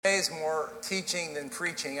is more teaching than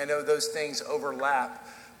preaching. I know those things overlap,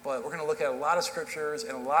 but we're going to look at a lot of scriptures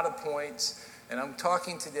and a lot of points, and I'm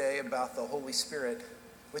talking today about the Holy Spirit,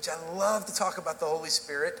 which I love to talk about the Holy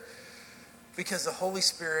Spirit because the Holy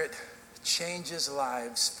Spirit changes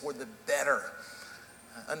lives for the better.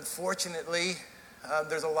 Unfortunately,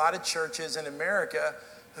 there's a lot of churches in America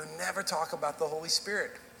who never talk about the Holy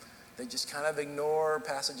Spirit. They just kind of ignore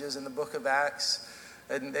passages in the book of Acts,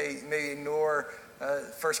 and they may ignore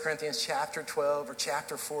 1 Corinthians chapter 12 or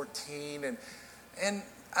chapter 14. And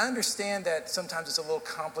I understand that sometimes it's a little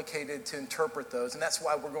complicated to interpret those, and that's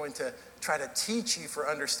why we're going to try to teach you for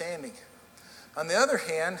understanding. On the other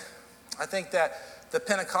hand, I think that the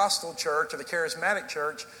Pentecostal church or the charismatic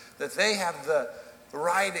church, that they have the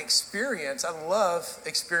right experience. I love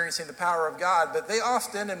experiencing the power of God, but they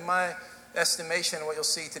often, in my estimation, what you'll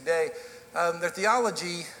see today, their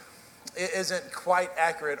theology isn't quite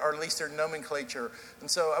accurate, or at least their nomenclature.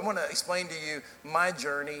 And so I want to explain to you my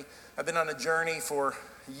journey. I've been on a journey for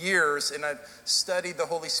years, and I've studied the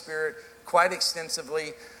Holy Spirit quite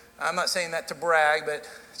extensively. I'm not saying that to brag, but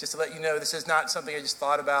just to let you know, this is not something I just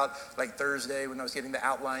thought about like Thursday when I was getting the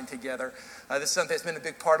outline together. This is something that's been a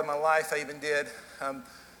big part of my life. I even did,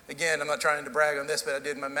 again, I'm not trying to brag on this, but I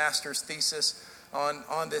did my master's thesis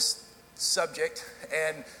on this subject.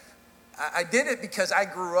 And I did it because I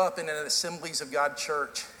grew up in an Assemblies of God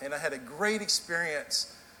church, and I had a great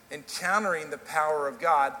experience encountering the power of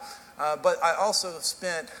God. But I also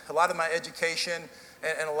spent a lot of my education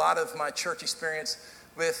and a lot of my church experience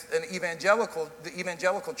with the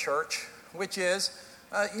evangelical church, which is,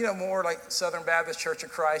 more like Southern Baptist Church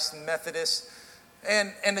of Christ and Methodist,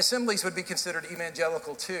 and assemblies would be considered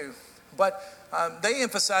evangelical too. But they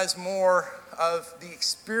emphasize more of the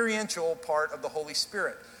experiential part of the Holy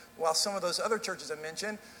Spirit, while some of those other churches I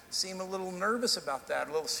mentioned seem a little nervous about that,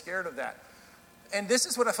 a little scared of that. And this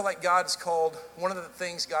is what I feel like one of the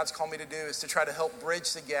things God's called me to do is to try to help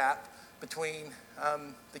bridge the gap between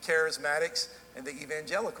the charismatics and the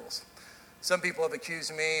evangelicals. Some people have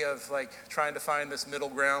accused me of trying to find this middle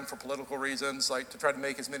ground for political reasons, to try to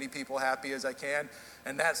make as many people happy as I can.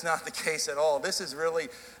 And that's not the case at all. This is really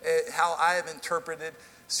how I have interpreted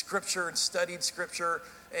Scripture and studied Scripture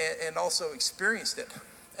and also experienced it.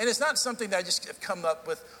 And it's not something that I just have come up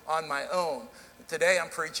with on my own. Today I'm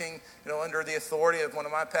preaching, under the authority of one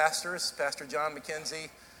of my pastors, Pastor John McKenzie,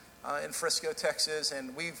 in Frisco, Texas,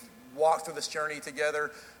 and we've walked through this journey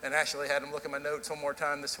together, and actually had him look at my notes one more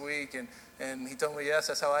time this week, and he told me, yes,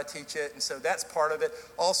 that's how I teach it, and so that's part of it.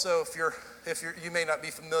 Also, you may not be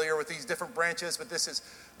familiar with these different branches, but this is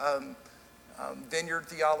vineyard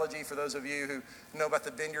theology for those of you who know about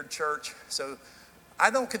the vineyard church. So I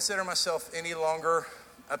don't consider myself any longer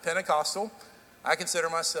a Pentecostal. I consider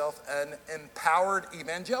myself an empowered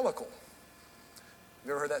evangelical. Have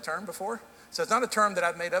you ever heard that term before? So it's not a term that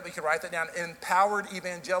I've made up. You can write that down. Empowered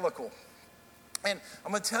evangelical. And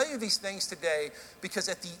I'm going to tell you these things today because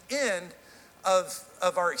at the end of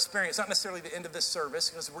our experience, not necessarily the end of this service,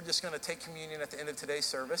 because we're just going to take communion at the end of today's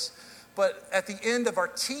service, but at the end of our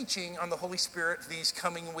teaching on the Holy Spirit these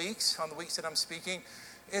coming weeks, on the weeks that I'm speaking,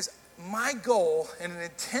 is my goal and an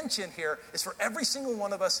intention here is for every single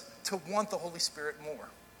one of us to want the Holy Spirit more.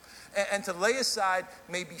 And to lay aside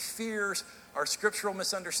maybe fears, our scriptural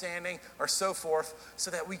misunderstanding, or so forth, so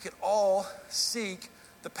that we could all seek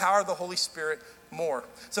the power of the Holy Spirit more.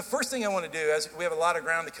 So first thing I want to do, as we have a lot of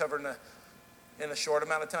ground to cover in a short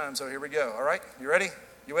amount of time, so here we go. All right, you ready?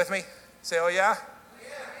 You with me? Say, oh yeah?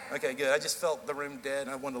 Yeah. Okay, good. I just felt the room dead,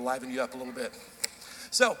 and I wanted to liven you up a little bit.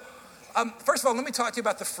 So, first of all, let me talk to you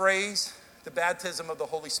about the phrase, the baptism of the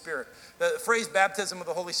Holy Spirit. The phrase baptism of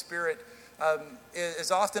the Holy Spirit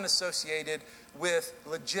is often associated with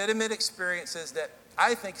legitimate experiences that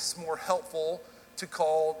I think is more helpful to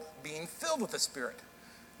call being filled with the Spirit.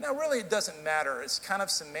 Now, really, it doesn't matter. It's kind of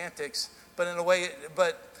semantics, but in a way,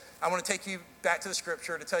 I want to take you back to the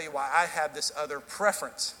Scripture to tell you why I have this other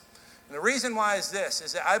preference. And the reason why is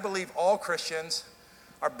that I believe all Christians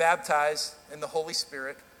are baptized in the Holy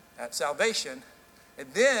Spirit at salvation. And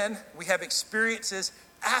then we have experiences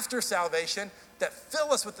after salvation that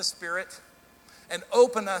fill us with the Spirit and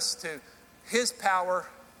open us to His power,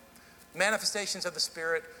 manifestations of the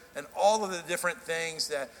Spirit, and all of the different things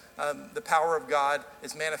that the power of God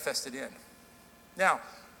is manifested in. Now,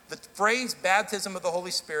 the phrase baptism of the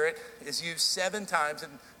Holy Spirit is used 7 times in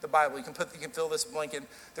the Bible. You can fill this blank in.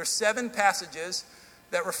 There's 7 passages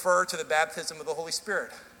that refer to the baptism of the Holy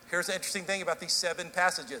Spirit. Here's the interesting thing about these 7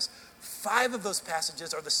 passages. 5 of those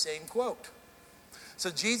passages are the same quote. So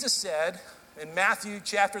Jesus said in Matthew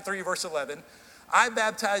chapter 3, verse 11, I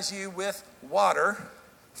baptize you with water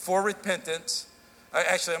for repentance,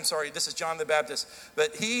 Actually, I'm sorry, this is John the Baptist.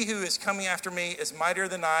 But he who is coming after me is mightier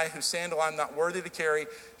than I, whose sandal I'm not worthy to carry.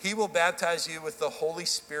 He will baptize you with the Holy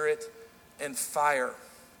Spirit and fire.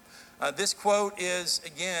 This quote is,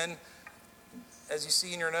 again, as you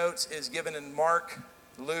see in your notes, is given in Mark,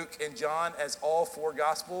 Luke, and John as all four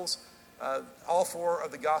Gospels. All four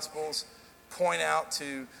of the Gospels point out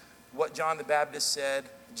to what John the Baptist said,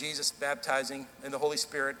 Jesus baptizing in the Holy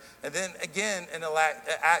Spirit. And then again in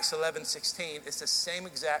Acts 11:16, it's the same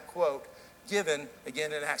exact quote given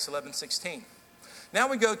again in Acts 11:16. Now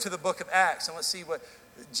we go to the book of Acts, and let's see what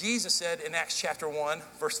Jesus said in Acts chapter 1,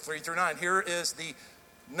 verse 3 through 9. Here is the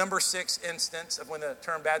number 6 instance of when the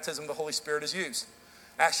term baptism of the Holy Spirit is used.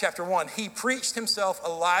 Acts chapter 1, he preached himself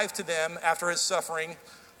alive to them after his suffering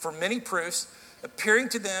for many proofs, appearing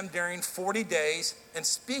to them during 40 days and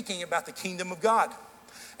speaking about the kingdom of God.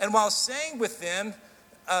 And while staying with them,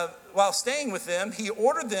 he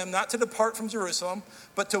ordered them not to depart from Jerusalem,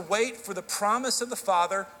 but to wait for the promise of the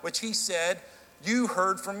Father, which he said, you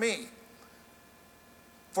heard from me.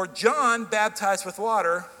 For John baptized with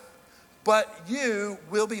water, but you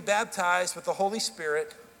will be baptized with the Holy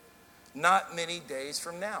Spirit not many days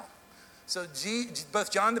from now. So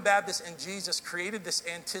both John the Baptist and Jesus created this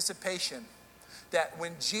anticipation that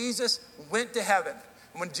when Jesus went to heaven,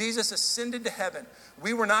 when Jesus ascended to heaven,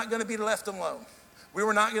 we were not going to be left alone. We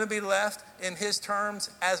were not going to be left in his terms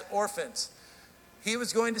as orphans. He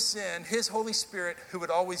was going to send his Holy Spirit who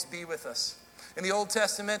would always be with us. In the Old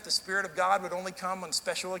Testament, the Spirit of God would only come on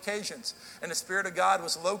special occasions, and the Spirit of God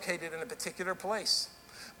was located in a particular place.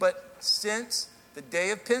 But since the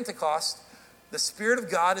day of Pentecost, the Spirit of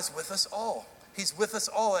God is with us all. He's with us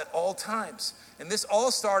all at all times. And this all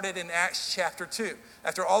started in Acts chapter 2.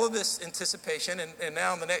 After all of this anticipation, and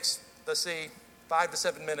now in the next, 5 to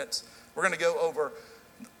 7 minutes, we're going to go over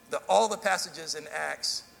all the passages in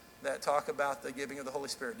Acts that talk about the giving of the Holy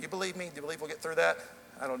Spirit. Do you believe me? Do you believe we'll get through that?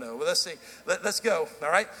 I don't know. Well, let's see. Let's go, all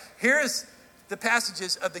right? Here's the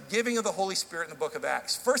passages of the giving of the Holy Spirit in the book of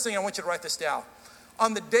Acts. First thing, I want you to write this down.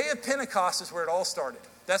 On the day of Pentecost is where it all started.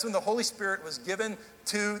 That's when the Holy Spirit was given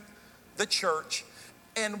to the church.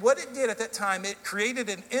 And what it did at that time, it created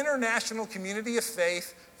an international community of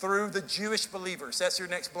faith through the Jewish believers. That's your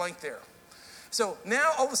next blank there. So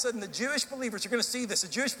now all of a sudden the Jewish believers, you're going to see this, the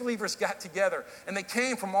Jewish believers got together and they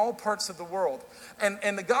came from all parts of the world.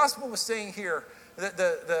 And the gospel was saying here, that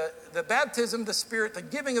the baptism, the Spirit, the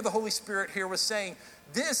giving of the Holy Spirit here was saying,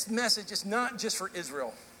 this message is not just for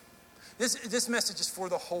Israel. This message is for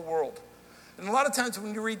the whole world. And a lot of times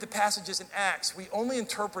when you read the passages in Acts, we only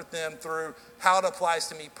interpret them through how it applies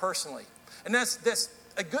to me personally. And that's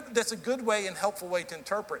a good way and helpful way to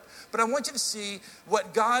interpret. But I want you to see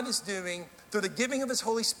what God is doing through the giving of his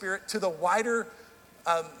Holy Spirit to the wider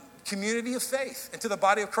community of faith and to the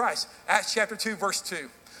body of Christ. Acts chapter 2, verse 2.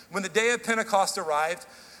 When the day of Pentecost arrived,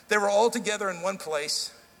 they were all together in one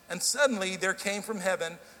place, and suddenly there came from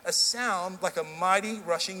heaven a sound like a mighty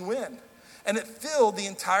rushing wind, and it filled the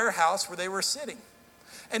entire house where they were sitting.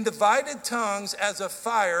 And divided tongues as of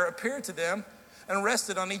fire appeared to them and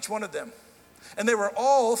rested on each one of them. And they were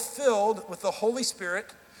all filled with the Holy Spirit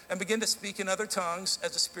and began to speak in other tongues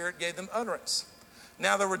as the Spirit gave them utterance.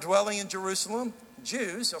 Now there were dwelling in Jerusalem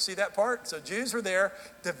Jews. You'll see that part. So Jews were there,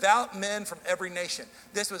 devout men from every nation.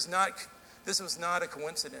 This was not a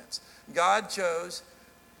coincidence. God chose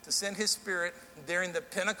to send his Spirit during the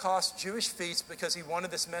Pentecost Jewish feast because he wanted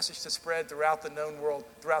this message to spread throughout the known world,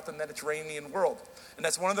 throughout the Mediterranean world. And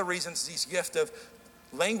that's one of the reasons these gift of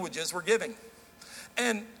languages were given.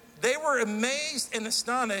 And they were amazed and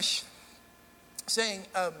astonished, saying,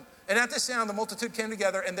 and at this sound the multitude came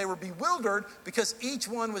together, and they were bewildered because each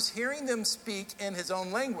one was hearing them speak in his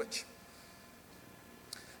own language.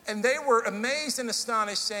 And they were amazed and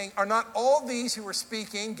astonished, saying, are not all these who were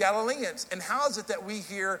speaking Galileans? And how is it that we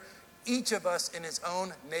hear each of us in his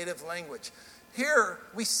own native language? Here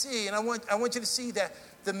we see, and I want you to see that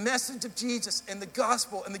the message of Jesus and the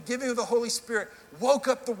gospel and the giving of the Holy Spirit woke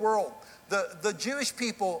up the world. The Jewish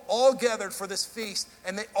people all gathered for this feast,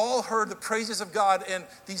 and they all heard the praises of God in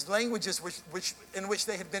these languages in which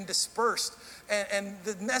they had been dispersed. And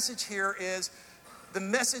the message here is, the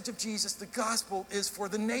message of Jesus, the gospel, is for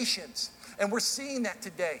the nations. And we're seeing that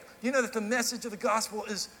today. You know that the message of the gospel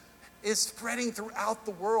is spreading throughout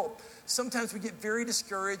the world. Sometimes we get very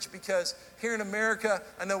discouraged because here in America,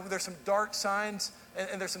 I know there's some dark signs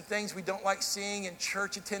and there's some things we don't like seeing in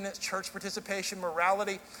church attendance, church participation,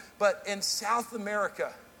 morality. But in South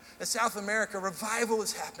America, revival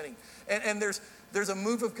is happening. And there's a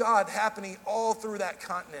move of God happening all through that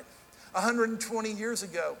continent. 120 years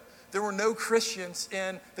ago, there were no Christians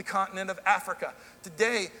in the continent of Africa.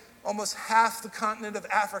 Today, Almost half the continent of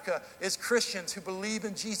Africa is Christians who believe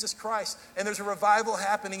in Jesus Christ. And there's a revival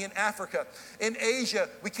happening in Africa. In Asia,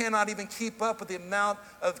 we cannot even keep up with the amount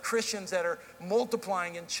of Christians that are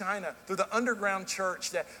multiplying in China through the underground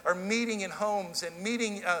church that are meeting in homes and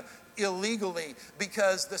meeting illegally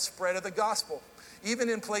because the spread of the gospel. Even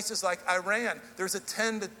in places like Iran, there's a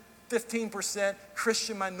 10 to 15%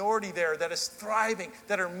 Christian minority there that is thriving,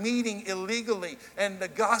 that are meeting illegally, and the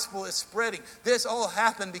gospel is spreading. This all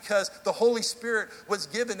happened because the Holy Spirit was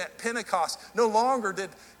given at Pentecost. No longer did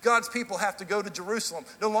God's people have to go to Jerusalem.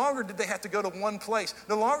 No longer did they have to go to one place.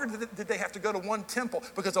 No longer did they have to go to one temple,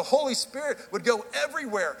 because the Holy Spirit would go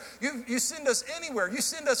everywhere. You send us anywhere. You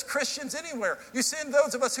send us Christians anywhere. You send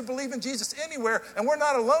those of us who believe in Jesus anywhere, and we're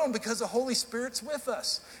not alone because the Holy Spirit's with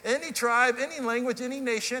us. Any tribe, any language, any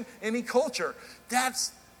nation, any culture.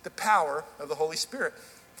 That's the power of the Holy Spirit.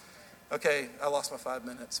 Okay, I lost my 5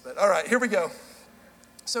 minutes, but all right, here we go.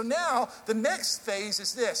 So now the next phase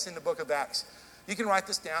is this in the book of Acts. You can write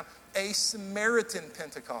this down, a Samaritan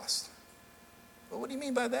Pentecost. Well, what do you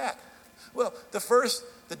mean by that? Well,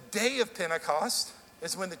 the day of Pentecost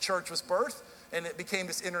is when the church was birthed, and it became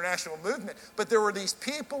this international movement. But there were these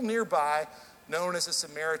people nearby known as the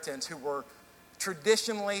Samaritans who were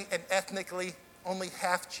traditionally and ethnically only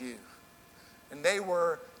half Jew. And they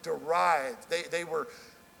were derived. They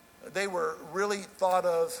were really thought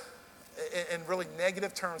of in really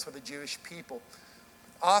negative terms for the Jewish people.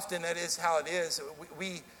 Often that is how it is.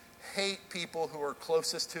 We hate people who are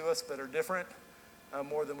closest to us but are different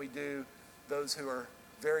more than we do those who are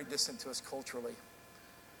very distant to us culturally.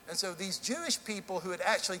 And so these Jewish people who had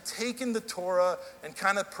actually taken the Torah and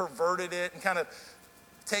kind of perverted it and kind of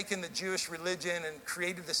taken the Jewish religion and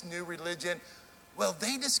created this new religion, well,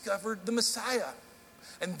 they discovered the Messiah,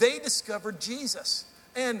 and they discovered Jesus.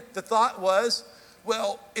 And the thought was,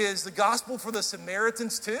 well, is the gospel for the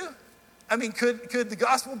Samaritans too? I mean, could the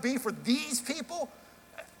gospel be for these people?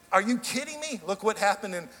 Are you kidding me? Look what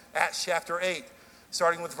happened in Acts chapter 8,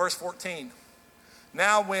 starting with verse 14.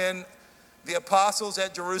 Now when the apostles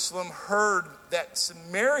at Jerusalem heard that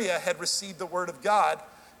Samaria had received the word of God,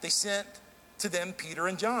 they sent to them Peter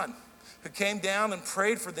and John, who came down and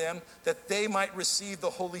prayed for them that they might receive the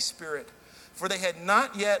Holy Spirit. For he had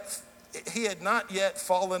not yet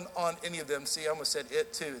fallen on any of them. See, I almost said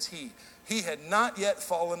it too, it's he. He had not yet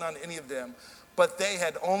fallen on any of them, but they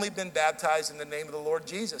had only been baptized in the name of the Lord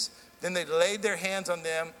Jesus. Then they laid their hands on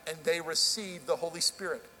them, and they received the Holy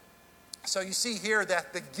Spirit. So you see here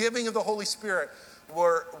that the giving of the Holy Spirit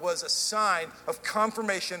was a sign of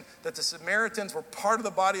confirmation that the Samaritans were part of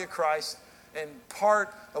the body of Christ and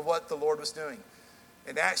part of what the Lord was doing.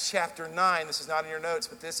 In Acts chapter 9, this is not in your notes,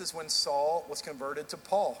 but this is when Saul was converted to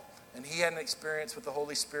Paul. And he had an experience with the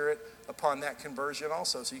Holy Spirit upon that conversion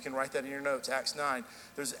also. So you can write that in your notes, Acts 9.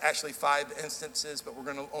 There's actually 5 instances, but we're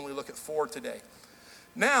going to only look at 4 today.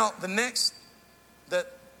 Now,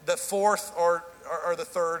 the fourth or the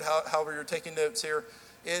third, however you're taking notes here,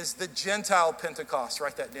 is the Gentile Pentecost.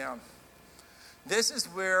 Write that down. This is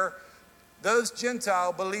where those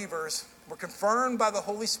Gentile believers were confirmed by the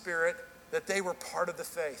Holy Spirit that they were part of the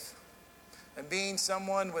faith. And being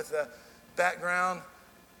someone with a background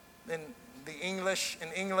in the English in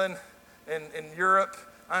England and in Europe,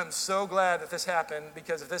 I'm so glad that this happened,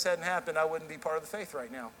 because if this hadn't happened, I wouldn't be part of the faith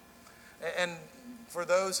right now. And for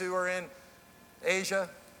those who are in Asia,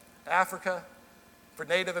 Africa, for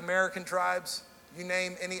Native American tribes, you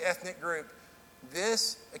name any ethnic group,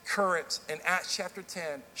 this occurrence in Acts chapter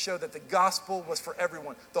 10 showed that the gospel was for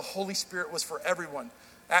everyone. The Holy Spirit was for everyone.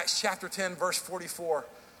 Acts chapter 10, verse 44.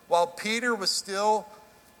 While Peter was still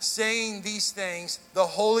saying these things, the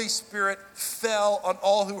Holy Spirit fell on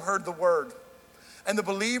all who heard the word. And the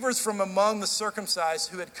believers from among the circumcised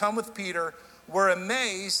who had come with Peter were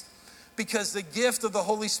amazed, because the gift of the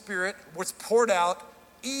Holy Spirit was poured out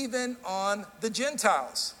even on the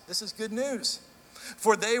Gentiles. This is good news.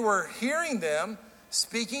 For they were hearing them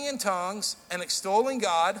speaking in tongues and extolling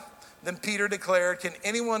God. Then Peter declared, "Can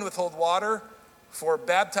anyone withhold water for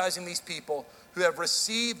baptizing these people who have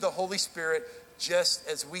received the Holy Spirit just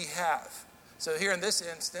as we have?" So here in this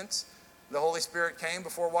instance, the Holy Spirit came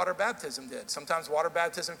before water baptism did. Sometimes water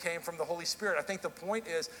baptism came from the Holy Spirit. I think the point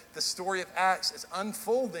is the story of Acts is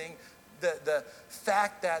unfolding the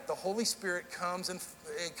fact that the Holy Spirit comes and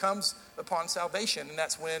it comes upon salvation, and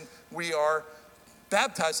that's when we are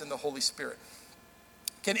baptized in the Holy Spirit.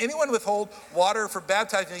 Can anyone withhold water for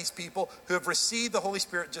baptizing these people who have received the Holy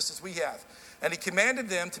Spirit just as we have? And he commanded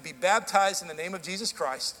them to be baptized in the name of Jesus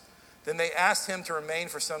Christ. Then they asked him to remain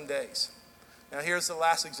for some days. Now here's the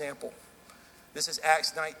last example. This is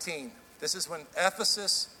Acts 19. This is when the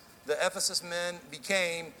Ephesus men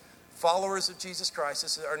became followers of Jesus Christ,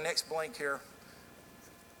 this is our next blank here,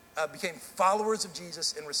 became followers of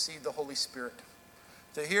Jesus and received the Holy Spirit.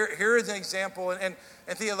 So here is an example, and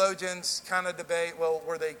theologians kind of debate, well,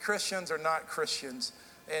 were they Christians or not Christians?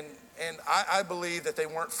 And I believe that they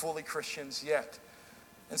weren't fully Christians yet.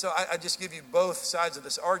 And so I just give you both sides of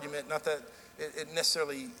this argument, not that it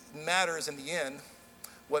necessarily matters in the end.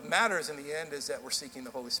 What matters in the end is that we're seeking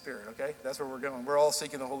the Holy Spirit, okay? That's where we're going. We're all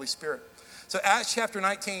seeking the Holy Spirit. So Acts chapter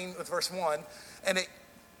 19 with verse 1, and it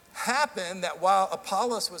happened that while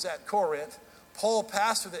Apollos was at Corinth, Paul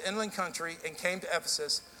passed through the inland country and came to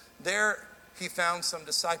Ephesus. There he found some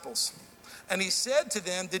disciples. And he said to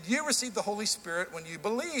them, did you receive the Holy Spirit when you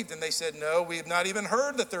believed? And they said, no, we have not even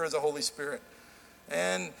heard that there is a Holy Spirit.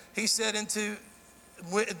 And he said, into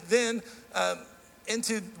what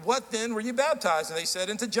then were you baptized? And they said,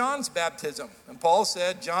 into John's baptism. And Paul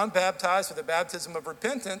said, John baptized with the baptism of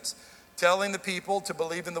repentance, telling the people to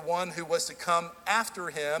believe in the one who was to come after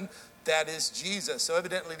him, that is Jesus. So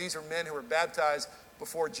evidently these are men who were baptized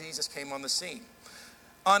before Jesus came on the scene.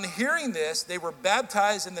 On hearing this, they were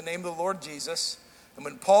baptized in the name of the Lord Jesus. And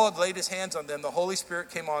when Paul had laid his hands on them, the Holy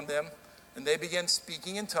Spirit came on them, and they began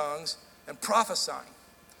speaking in tongues and prophesying.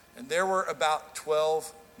 And there were about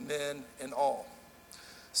 12 men in all.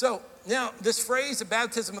 So now this phrase, the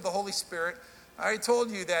baptism of the Holy Spirit, I already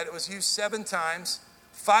told you that it was used 7 times.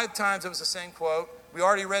 5 times it was the same quote. We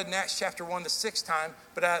already read in Acts chapter 1 the 6th time,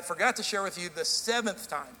 but I forgot to share with you the 7th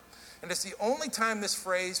time. And it's the only time this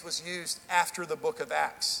phrase was used after the book of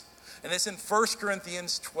Acts. And it's in 1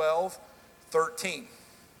 Corinthians 12:13.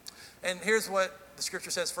 And here's what the scripture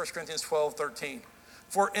says, 1 Corinthians 12:13.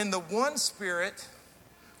 For in the one Spirit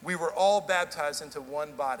we were all baptized into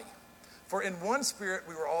one body. For in one Spirit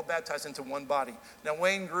we were all baptized into one body. Now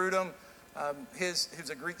Wayne Grudem, who's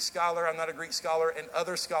a Greek scholar, I'm not a Greek scholar, and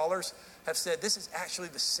other scholars have said this is actually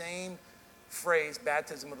the same phrase,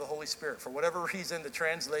 baptism of the Holy Spirit. For whatever reason, the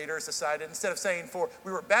translators decided, instead of saying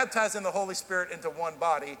we were baptized in the Holy Spirit into one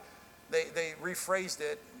body, they rephrased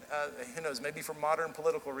it, who knows, maybe for modern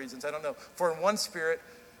political reasons, I don't know. For in one Spirit,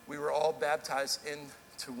 we were all baptized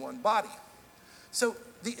into one body. So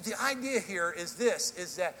the idea here is this,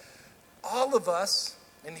 is that all of us,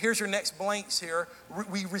 and here's your next blanks here,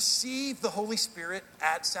 we receive the Holy Spirit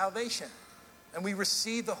at salvation. And we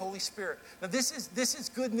receive the Holy Spirit. Now this is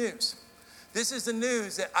good news. This is the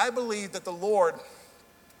news that I believe that the Lord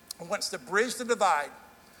wants to bridge the divide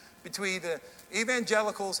between the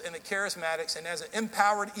evangelicals and the charismatics. And as an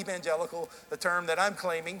empowered evangelical, the term that I'm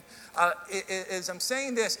claiming, is I'm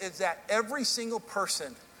saying this, is that every single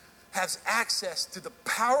person has access to the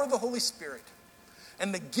power of the Holy Spirit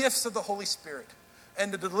and the gifts of the Holy Spirit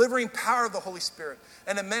and the delivering power of the Holy Spirit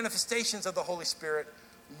and the manifestations of the Holy Spirit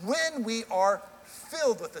when we are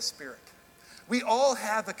filled with the Spirit. We all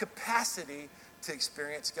have the capacity to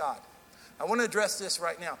experience God. I want to address this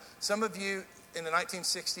right now. Some of you in the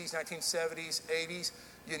 1960s, 1970s, 80s,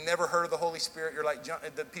 you never heard of the Holy Spirit. You're like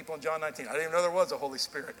the people in John 19. I didn't even know there was a Holy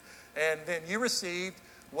Spirit. And then you received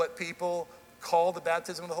what people call the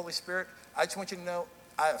baptism of the Holy Spirit. I just want you to know,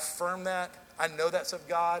 I affirm that. I know that's of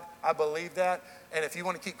God. I believe that. And if you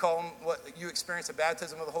want to keep calling what you experience a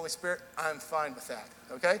baptism of the Holy Spirit, I'm fine with that.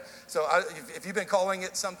 Okay? So if you've been calling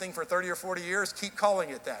it something for 30 or 40 years, keep calling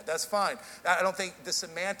it that. That's fine. I don't think the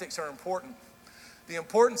semantics are important. The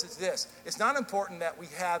importance is this. It's not important that we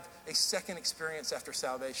have a second experience after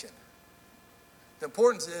salvation. The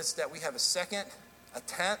importance is that we have a second, a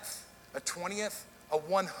 10th, a 20th, a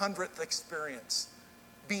 100th experience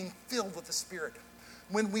being filled with the Spirit.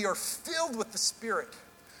 When we are filled with the Spirit,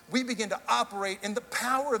 we begin to operate in the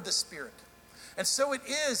power of the Spirit. And so it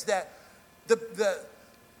is that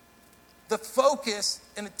the focus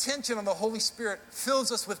and attention on the Holy Spirit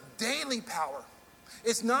fills us with daily power.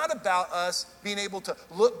 It's not about us being able to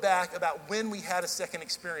look back about when we had a second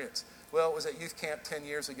experience. Well, it was at youth camp 10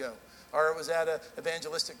 years ago. Or it was at an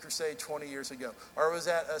evangelistic crusade 20 years ago. Or it was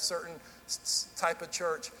at a certain type of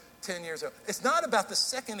church 10 years ago. It's not about the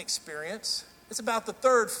second experience. It's about the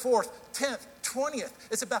 3rd, 4th, 10th, 20th.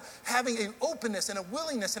 It's about having an openness and a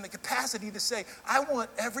willingness and a capacity to say, I want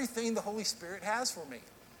everything the Holy Spirit has for me.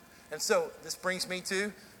 And so this brings me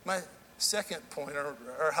to my second point,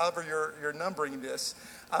 or however you're numbering this,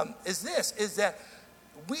 is that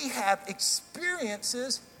we have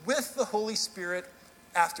experiences with the Holy Spirit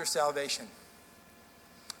after salvation.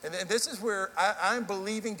 And this is where I'm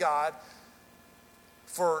believing God.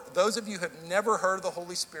 For those of you who have never heard of the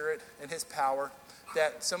Holy Spirit and His power,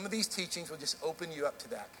 that some of these teachings will just open you up to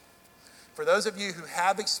that. For those of you who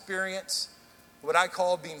have experienced what I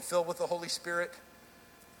call being filled with the Holy Spirit,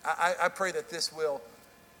 I pray that this will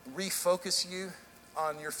refocus you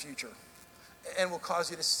on your future and will cause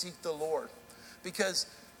you to seek the Lord. Because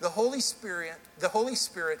the Holy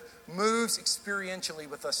Spirit moves experientially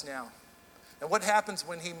with us now. And what happens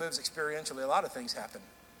when he moves experientially? A lot of things happen.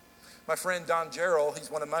 My friend Don Jarrell, he's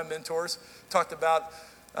one of my mentors, talked about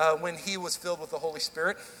when he was filled with the Holy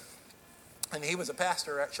Spirit. And he was a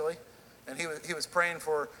pastor, actually. And he was praying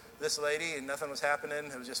for this lady, and nothing was happening.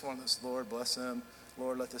 It was just one of those, Lord, bless them.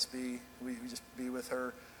 Lord, let this be. We just be with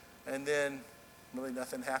her. And then really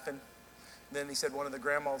nothing happened. Then he said one of the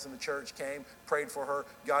grandmas in the church came, prayed for her.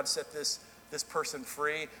 God set this person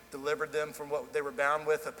free, delivered them from what they were bound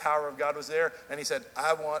with. The power of God was there. And he said,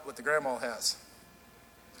 I want what the grandma has.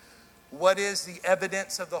 What is the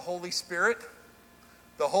evidence of the Holy Spirit?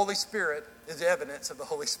 The Holy Spirit is evidence of the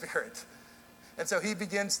Holy Spirit. And so he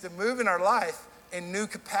begins to move in our life in new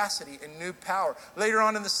capacity, in new power. Later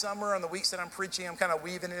on in the summer, on the weeks that I'm preaching, I'm kind of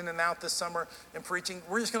weaving in and out this summer and preaching.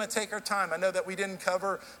 We're just going to take our time. I know that we didn't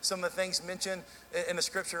cover some of the things mentioned in the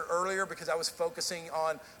scripture earlier because I was focusing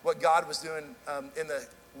on what God was doing in the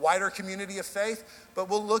wider community of faith, but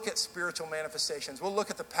we'll look at spiritual manifestations. We'll look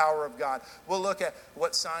at the power of God. We'll look at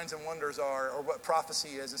what signs and wonders are or what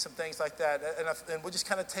prophecy is and some things like that. And we'll just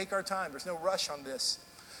kind of take our time. There's no rush on this.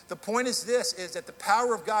 The point is this, is that the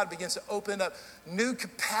power of God begins to open up new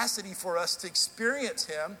capacity for us to experience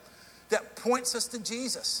him that points us to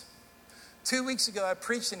Jesus. 2 weeks ago, I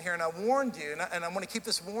preached in here and I warned you, and I want to keep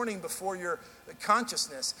this warning before your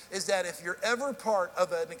consciousness, is that if you're ever part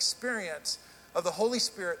of an experience of the Holy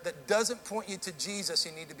Spirit that doesn't point you to Jesus,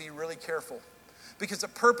 you need to be really careful. Because the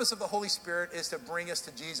purpose of the Holy Spirit is to bring us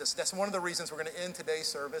to Jesus. That's one of the reasons we're going to end today's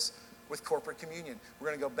service with corporate communion. We're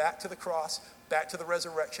going to go back to the cross, back to the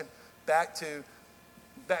resurrection, back to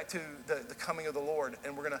the coming of the Lord,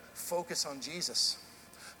 and we're going to focus on Jesus.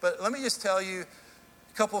 But let me just tell you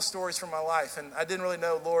a couple of stories from my life, and I didn't really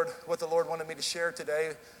know what the Lord wanted me to share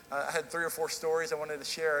today. I had 3 or 4 stories I wanted to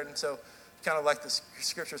share, and so kind of like the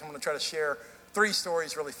scriptures, I'm going to try to share 3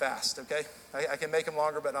 stories really fast, okay? I can make them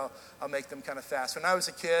longer, but I'll make them kind of fast. When I was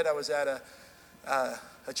a kid, I was at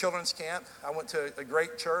a children's camp. I went to a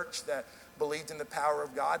great church that believed in the power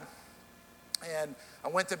of God. And I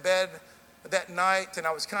went to bed that night, and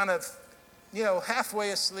I was kind of,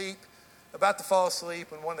 halfway asleep, about to fall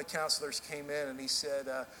asleep, when one of the counselors came in, and he said,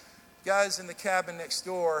 guys, in the cabin next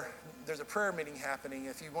door, there's a prayer meeting happening.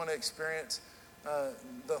 If you want to experience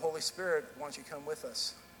the Holy Spirit, why don't you come with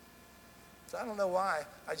us? So I don't know why.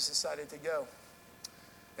 I just decided to go.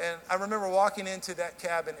 And I remember walking into that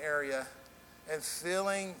cabin area and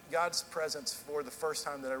feeling God's presence for the first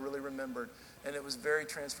time that I really remembered. And it was very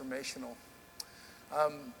transformational.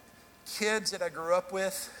 Kids that I grew up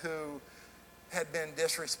with who had been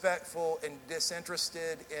disrespectful and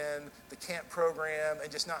disinterested in the camp program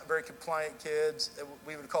and just not very compliant kids,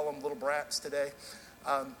 we would call them little brats today,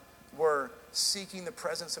 were seeking the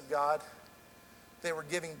presence of God. They were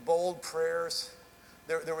giving bold prayers.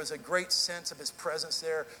 There was a great sense of his presence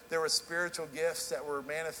there. There were spiritual gifts that were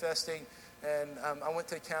manifesting. And I went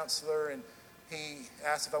to a counselor, and he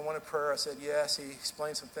asked if I wanted prayer. I said yes. He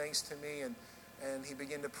explained some things to me, and he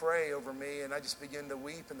began to pray over me, and I just began to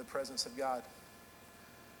weep in the presence of God.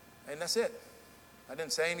 And that's it. I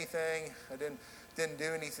didn't say anything. I didn't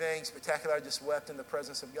do anything spectacular. I just wept in the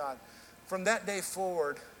presence of God. From that day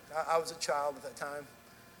forward, I was a child at that time,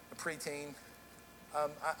 a preteen.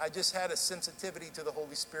 I just had a sensitivity to the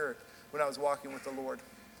Holy Spirit when I was walking with the Lord.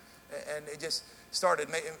 And it just started,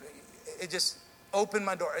 it just opened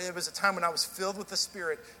my door. It was a time when I was filled with the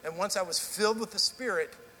Spirit. And once I was filled with the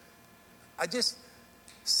Spirit, I just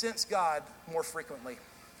sensed God more frequently.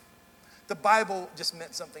 The Bible just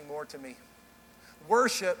meant something more to me.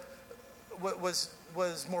 Worship was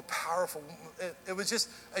more powerful. It was just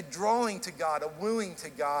a drawing to God, a wooing to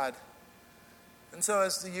God. And so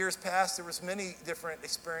as the years passed, there was many different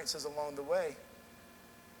experiences along the way.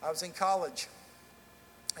 I was in college,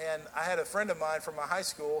 and I had a friend of mine from my high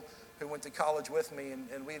school who went to college with me,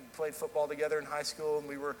 and we had played football together in high school, and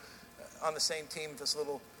we were on the same team at this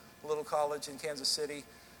little college in Kansas City.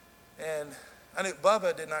 And I knew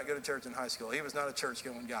Bubba did not go to church in high school. He was not a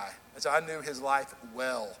church-going guy. And so I knew his life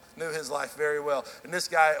very well. And this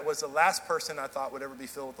guy was the last person I thought would ever be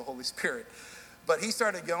filled with the Holy Spirit. But he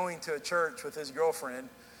started going to a church with his girlfriend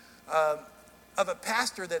of a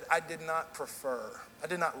pastor that I did not prefer. I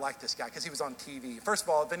did not like this guy because he was on TV. First of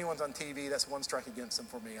all, if anyone's on TV, that's one strike against them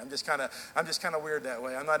for me. I'm just kind of weird that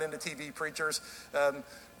way. I'm not into TV preachers,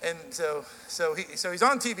 and so he's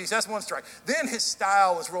on TV. So that's one strike. Then his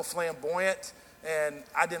style was real flamboyant, and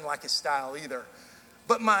I didn't like his style either.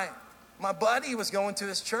 But my buddy was going to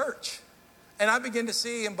his church, and I began to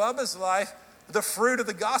see in Bubba's life the fruit of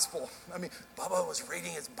the gospel. I mean, Bubba was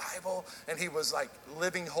reading his Bible, and he was like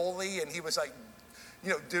living holy, and he was like,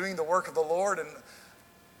 doing the work of the Lord. And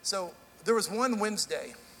so there was one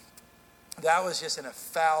Wednesday that I was just in a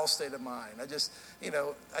foul state of mind. I just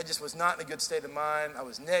was not in a good state of mind. I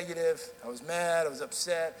was negative. I was mad. I was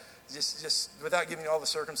upset. Just without giving you all the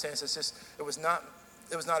circumstances, it was not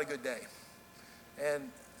a good day. And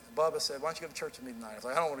Bubba said, "Why don't you go to church with me tonight?" I was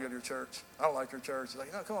like, "I don't want to go to your church. I don't like your church." He's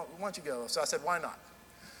like, "No, come on, why don't you go?" So I said, "Why not?"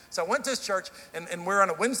 So I went to his church, and we're on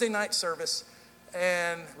a Wednesday night service,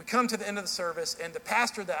 and we come to the end of the service, and the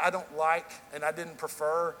pastor that I don't like and I didn't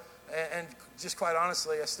prefer, and just quite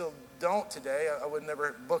honestly, I still don't today. I would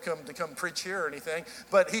never book him to come preach here or anything,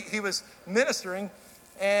 but he was ministering,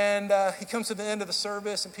 and he comes to the end of the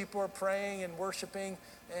service, and people are praying and worshiping,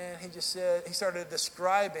 and he started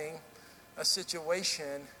describing a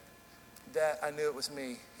situation that I knew it was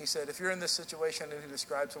me. He said, "If you're in this situation," and he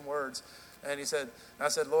described some words, and I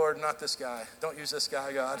said, "Lord, not this guy. Don't use this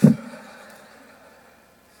guy, God."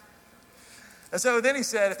 And so then he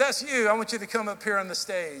said, "If that's you, I want you to come up here on the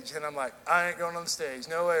stage." And I'm like, "I ain't going on the stage.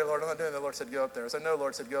 No way, Lord, I'm not doing that." The Lord said, "Go up there." I said, "No,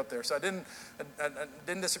 Lord," said, "Go up there." So I didn't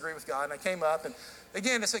disagree with God, and I came up. And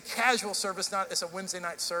again, it's a casual service, it's a Wednesday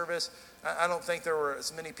night service. I don't think there were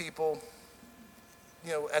as many people,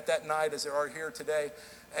 at that night as there are here today.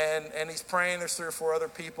 And he's praying. There's 3 or 4 other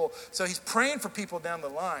people. So he's praying for people down the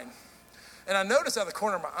line. And I noticed out of the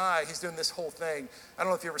corner of my eye, he's doing this whole thing. I don't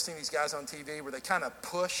know if you've ever seen these guys on TV where they kind of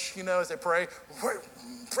push, as they pray,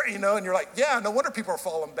 and you're like, yeah, no wonder people are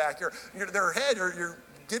falling back. Their head, you're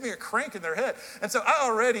giving a crank in their head. And so I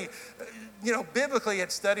already, biblically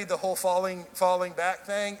had studied the whole falling back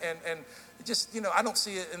thing, and just, I don't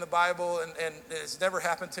see it in the Bible, and it's never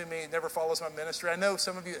happened to me. It never follows my ministry. I know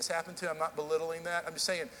some of you it's happened to. I'm not belittling that. I'm just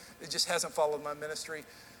saying it just hasn't followed my ministry.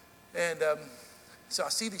 And so I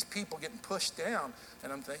see these people getting pushed down,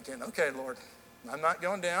 and I'm thinking, okay, Lord, I'm not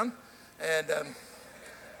going down. And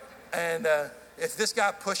if this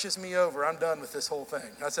guy pushes me over, I'm done with this whole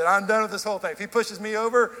thing. I said, I'm done with this whole thing. If he pushes me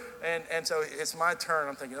over, and so it's my turn,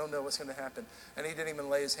 I'm thinking, oh no, what's going to happen? And he didn't even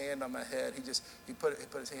lay his hand on my head. He put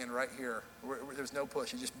his hand right here. There was no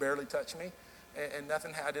push. He just barely touched me, and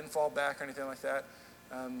nothing. I didn't fall back or anything like that.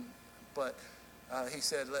 But he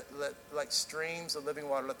said, let like streams of living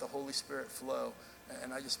water, let the Holy Spirit flow.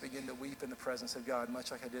 And I just began to weep in the presence of God,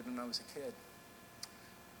 much like I did when I was a kid.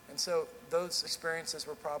 And so those experiences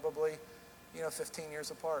were probably, 15 years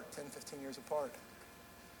apart, 10, 15 years apart.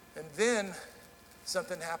 And then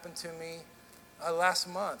something happened to me last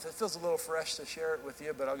month. It feels a little fresh to share it with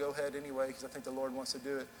you, but I'll go ahead anyway because I think the Lord wants to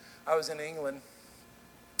do it. I was in England,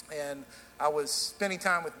 and I was spending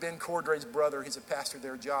time with Ben Cordray's brother. He's a pastor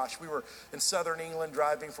there, Josh. We were in southern England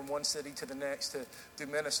driving from one city to the next to do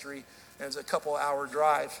ministry. And it was a couple-hour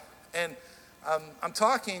drive. And I'm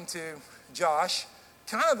talking to Josh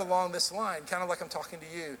kind of along this line, kind of like I'm talking to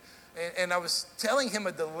you. And I was telling him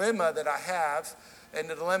a dilemma that I have, and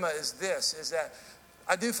the dilemma is this, is that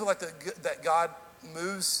I do feel like that God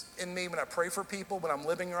moves in me when I pray for people, when I'm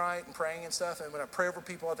living right and praying and stuff. And when I pray over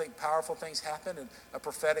people, I think powerful things happen and a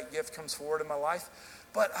prophetic gift comes forward in my life.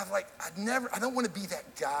 But I don't want to be that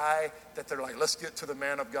guy that they're like, let's get to the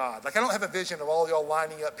man of God. Like, I don't have a vision of all y'all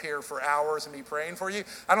lining up here for hours and me praying for you.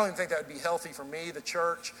 I don't even think that would be healthy for me, the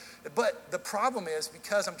church. But the problem is,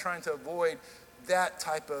 because I'm trying to avoid that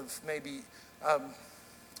type of maybe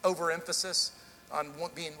overemphasis on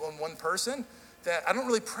being on one person, that I don't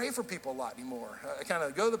really pray for people a lot anymore. I kind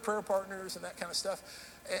of go to the prayer partners and that kind of stuff.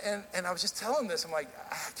 And I was just telling this, I'm like,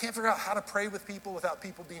 I can't figure out how to pray with people without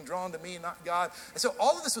people being drawn to me and not God. And so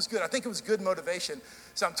all of this was good. I think it was good motivation.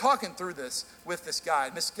 So I'm talking through this with this guy.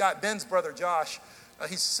 And this guy, Ben's brother, Josh,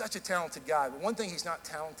 he's such a talented guy. But one thing he's not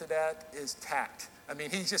talented at is tact. I mean,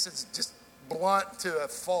 he's just blunt to a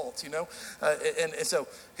fault, And so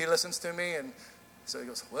he listens to me. And so he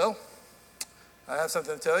goes, well, I have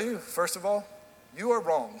something to tell you. First of all, you are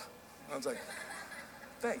wrong. I was like,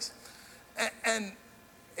 thanks. And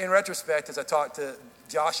in retrospect, as I talked to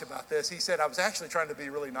Josh about this, he said I was actually trying to be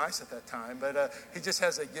really nice at that time, but he just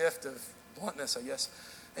has a gift of bluntness, I guess.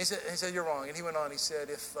 And he said, you're wrong. And he went on, he said,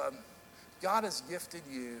 if God has gifted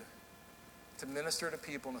you to minister to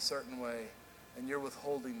people in a certain way, and you're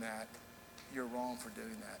withholding that, you're wrong for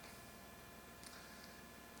doing that.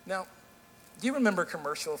 Now, do you remember a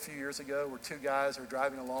commercial a few years ago where 2 guys are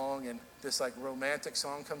driving along and this like romantic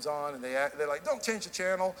song comes on and they're like, don't change the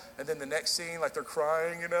channel. And then the next scene, like they're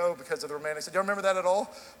crying, because of the romantic. Do you remember that at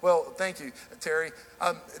all? Well, thank you, Terry.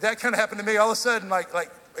 That kind of happened to me. All of a sudden, like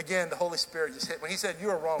again, the Holy Spirit just hit. When he said, you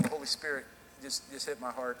are wrong, the Holy Spirit just hit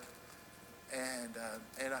my heart. And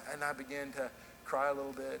I began to cry a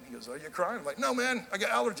little bit. And he goes, are you crying? I'm like, no, man, I got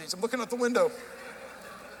allergies. I'm looking out the window.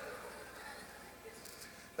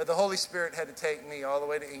 But the Holy Spirit had to take me all the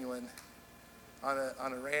way to England on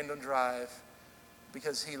a random drive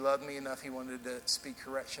because he loved me enough. He wanted to speak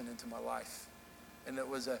correction into my life. And it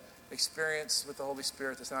was an experience with the Holy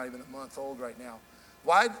Spirit that's not even a month old right now.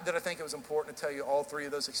 Why did I think it was important to tell you all three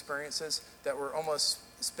of those experiences that were almost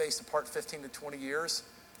spaced apart 15 to 20 years?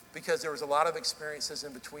 Because there was a lot of experiences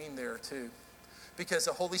in between there too. Because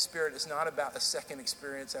the Holy Spirit is not about a second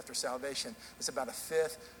experience after salvation. It's about a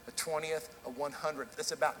 5th, a 20th, a 100th.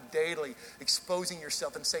 It's about daily exposing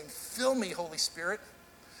yourself and saying, fill me, Holy Spirit.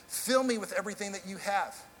 Fill me with everything that you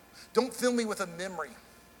have. Don't fill me with a memory.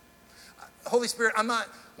 Holy Spirit, I'm not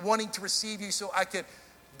wanting to receive you so I could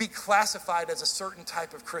be classified as a certain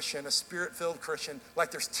type of Christian, a spirit-filled Christian,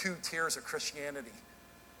 like there's 2 tiers of Christianity.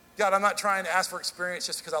 God, I'm not trying to ask for experience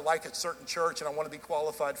just because I like a certain church and I want to be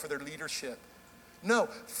qualified for their leadership. No,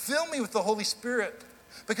 fill me with the Holy Spirit.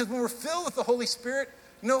 Because when we're filled with the Holy Spirit,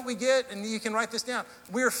 you know what we get? And you can write this down.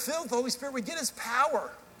 We are filled with the Holy Spirit. We get his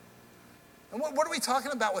power. And what are we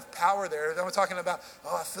talking about with power there? We're talking about,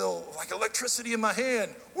 I feel like electricity in my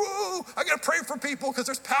hand. Whoa, I got to pray for people because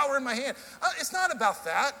there's power in my hand. It's not about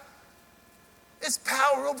that. It's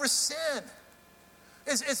power over sin.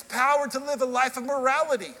 It's power to live a life of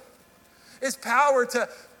morality. It's power to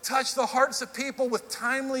touch the hearts of people with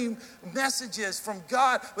timely messages from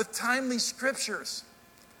God, with timely scriptures.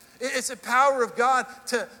 It's a power of God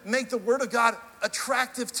to make the word of God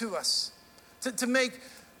attractive to us, to make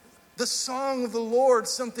the song of the Lord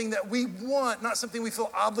something that we want, not something we feel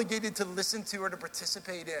obligated to listen to or to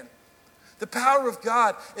participate in. The power of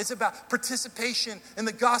God is about participation in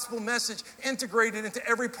the gospel message integrated into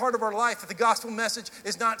every part of our life. The gospel message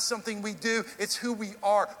is not something we do, it's who we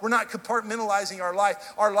are. We're not compartmentalizing our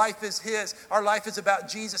life. Our life is his. Our life is about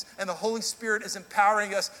Jesus, and the Holy Spirit is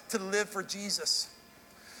empowering us to live for Jesus.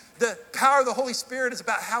 The power of the Holy Spirit is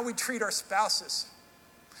about how we treat our spouses.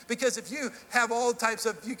 Because if you have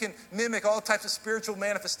you can mimic all types of spiritual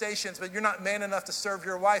manifestations, but you're not man enough to serve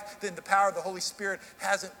your wife, then the power of the Holy Spirit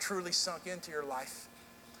hasn't truly sunk into your life.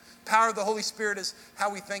 Power of the Holy Spirit is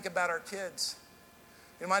how we think about our kids.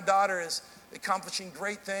 And my daughter is accomplishing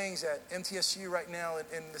great things at MTSU right now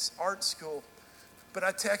in this art school. But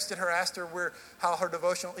I texted her, asked her how her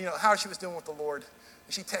devotional, how she was doing with the Lord.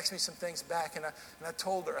 And she texted me some things back, and I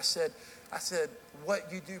told her, I said,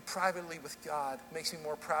 what you do privately with God makes me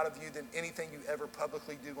more proud of you than anything you ever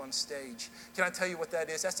publicly do on stage. Can I tell you what that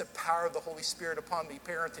is? That's the power of the Holy Spirit upon me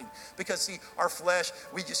parenting. Because see, our flesh,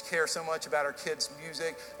 we just care so much about our kids'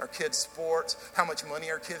 music, our kids' sports, how much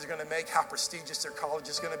money our kids are going to make, how prestigious their college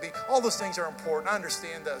is going to be. All those things are important. I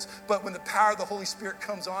understand those. But when the power of the Holy Spirit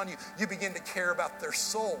comes on you, you begin to care about their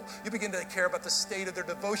soul. You begin to care about the state of their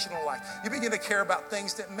devotional life. You begin to care about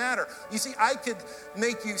things that matter. You see, I could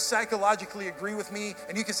make you psychologically agree with me,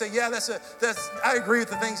 and you can say, yeah, I agree with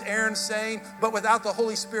the things Aaron's saying, but without the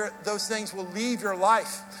Holy Spirit, those things will leave your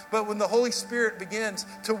life. But when the Holy Spirit begins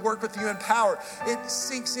to work with you in power, it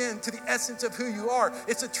sinks into the essence of who you are.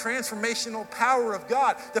 It's a transformational power of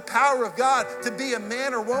God. The power of God to be a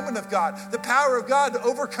man or woman of God. The power of God to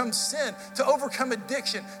overcome sin, to overcome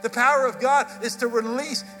addiction. The power of God is to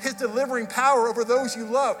release his delivering power over those you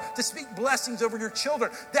love, to speak blessings over your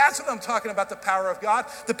children. That's what I'm talking about, the power of God.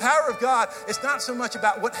 The power of God is not so much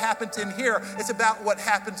about what happens in here. It's about what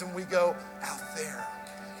happens when we go out there.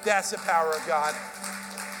 That's the power of God.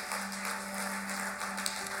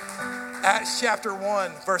 Acts chapter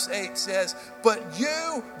 1, verse 8 says, but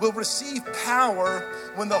you will receive power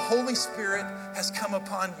when the Holy Spirit has come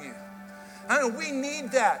upon you. I know we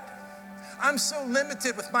need that. I'm so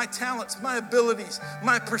limited with my talents, my abilities,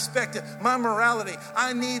 my perspective, my morality.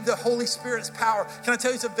 I need the Holy Spirit's power. Can I tell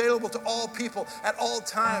you, it's available to all people at all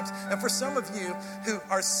times. And for some of you who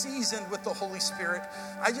are seasoned with the Holy Spirit,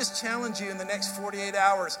 I just challenge you in the next 48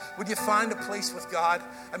 hours, would you find a place with God?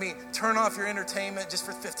 I mean, turn off your entertainment just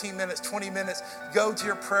for 15 minutes, 20 minutes. Go to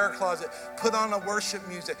your prayer closet. Put on a worship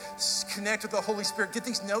music. Connect with the Holy Spirit. Get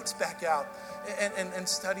these notes back out and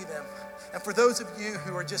study them. And for those of you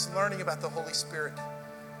who are just learning about the Holy Spirit,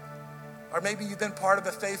 or maybe you've been part of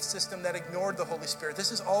a faith system that ignored the Holy Spirit,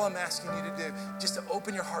 this is all I'm asking you to do, just to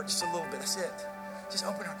open your heart just a little bit. That's it. Just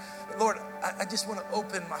open your heart. Lord, I just want to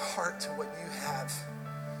open my heart to what you have.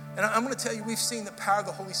 And I'm going to tell you, we've seen the power of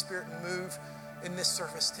the Holy Spirit move in this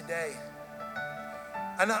service today.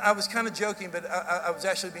 I know I was kind of joking, but I was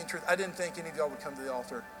actually being truthful. I didn't think any of y'all would come to the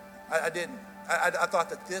altar. I didn't. I thought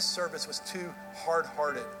that this service was too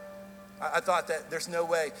hard-hearted. I thought that there's no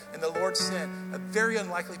way. And the Lord sent a very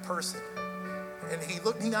unlikely person. And he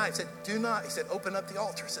looked me in the eye and said, do not. He said, open up the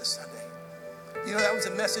altars this Sunday. You know, that was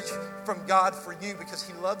a message from God for you because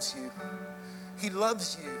he loves you. He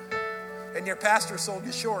loves you. And your pastor sold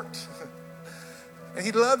you short. And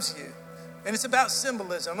he loves you. And it's about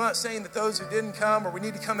symbolism. I'm not saying that those who didn't come or we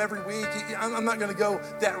need to come every week, I'm not going to go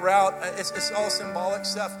that route. It's all symbolic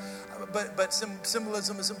stuff. But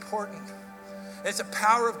symbolism is important. And it's a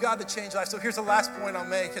power of God to change lives. So here's the last point I'll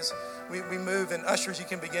make as we move. And ushers, you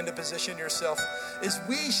can begin to position yourself. Is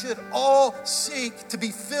we should all seek to be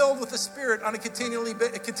filled with the Spirit on a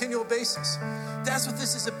continual basis. That's what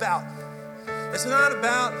this is about. It's not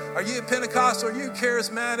about, are you a Pentecostal, are you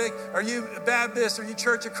charismatic, are you a Baptist, are you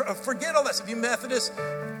church, forget all that stuff. Are you Methodist?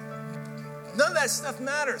 None of that stuff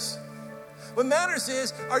matters. What matters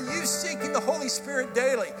is, are you seeking the Holy Spirit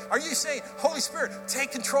daily? Are you saying, Holy Spirit,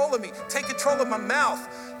 take control of me, take control of my mouth,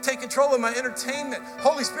 take control of my entertainment.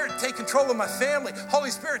 Holy Spirit, take control of my family.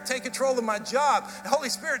 Holy Spirit, take control of my job. Holy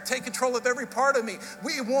Spirit, take control of every part of me.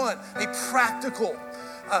 We want a practical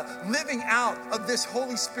living out of this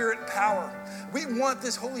Holy Spirit power. We want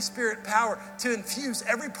this Holy Spirit power to infuse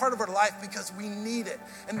every part of our life because we need it.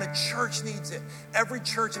 And the church needs it. Every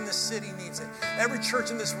church in this city needs it. Every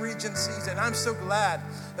church in this region sees it. And I'm so glad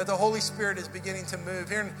that the Holy Spirit is beginning to move.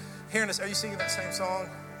 Hearing this, are you singing that same song?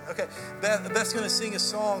 Okay, Beth's going to sing a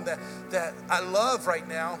song that I love right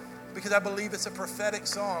now because I believe it's a prophetic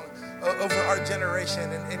song over our generation.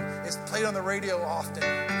 And it's played on the radio often.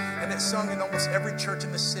 And it's sung in almost every church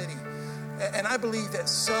in the city. And I believe that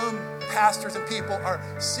some pastors and people are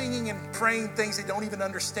singing and praying things they don't even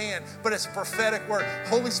understand. But it's a prophetic word.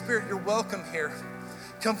 Holy Spirit, you're welcome here.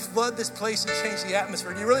 Come flood this place and change the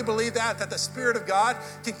atmosphere. Do you really believe that the Spirit of God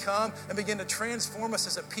can come and begin to transform us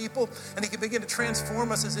as a people? And he can begin to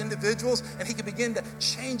transform us as individuals. And he can begin to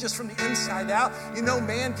change us from the inside out. You know,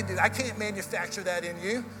 man can do that. I can't manufacture that in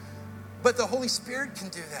you. But the Holy Spirit can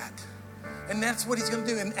do that. And that's what he's going to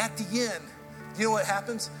do. And at the end, you know what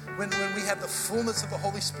happens? When we have the fullness of the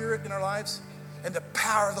Holy Spirit in our lives and the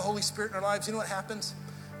power of the Holy Spirit in our lives, you know what happens?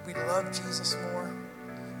 We love Jesus more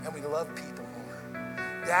and we love people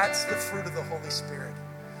more. That's the fruit of the Holy Spirit.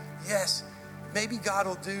 Yes, maybe God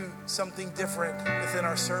will do something different within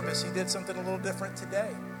our service. He did something a little different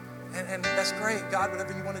today. And that's great. God,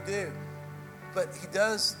 whatever you want to do. But he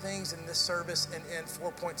does things in this service and in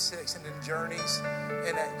 4.6 and in journeys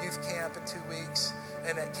and at youth camp in 2 weeks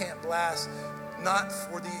and at Camp Blast, not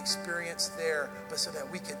for the experience there, but so that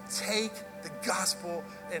we can take the gospel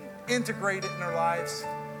and integrate it in our lives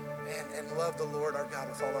and love the Lord our God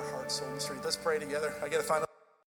with all our heart, soul, and strength. Let's pray together. I got to find